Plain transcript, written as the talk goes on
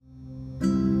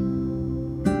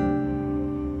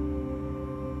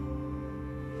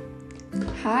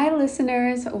Hi,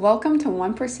 listeners. Welcome to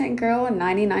 1% Girl and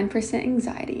 99%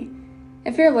 Anxiety.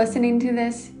 If you're listening to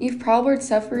this, you've probably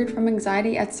suffered from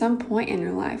anxiety at some point in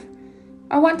your life,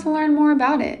 or want to learn more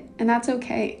about it, and that's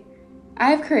okay. I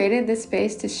have created this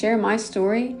space to share my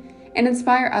story and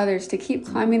inspire others to keep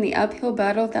climbing the uphill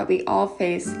battle that we all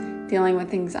face dealing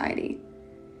with anxiety.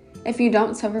 If you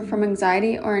don't suffer from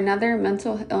anxiety or another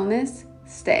mental illness,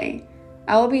 stay.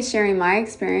 I will be sharing my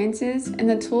experiences and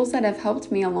the tools that have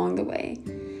helped me along the way,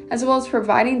 as well as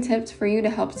providing tips for you to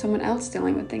help someone else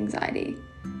dealing with anxiety.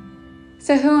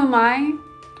 So who am I?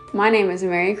 My name is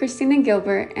Mary Christina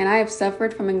Gilbert, and I have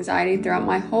suffered from anxiety throughout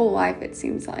my whole life, it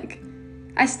seems like.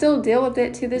 I still deal with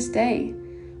it to this day,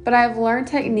 but I have learned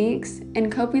techniques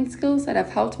and coping skills that have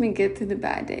helped me get through the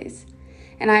bad days,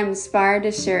 and I am inspired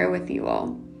to share it with you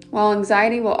all. While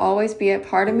anxiety will always be a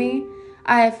part of me,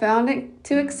 I have found it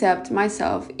to accept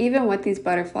myself even with these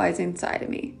butterflies inside of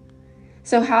me.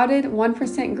 So how did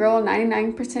 1% Girl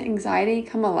 99% Anxiety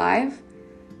come alive?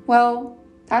 Well,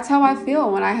 that's how I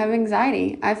feel when I have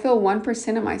anxiety. I feel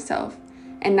 1% of myself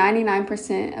and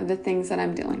 99% of the things that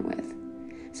I'm dealing with.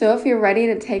 So if you're ready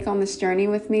to take on this journey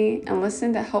with me and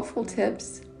listen to helpful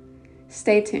tips,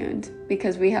 stay tuned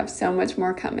because we have so much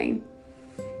more coming.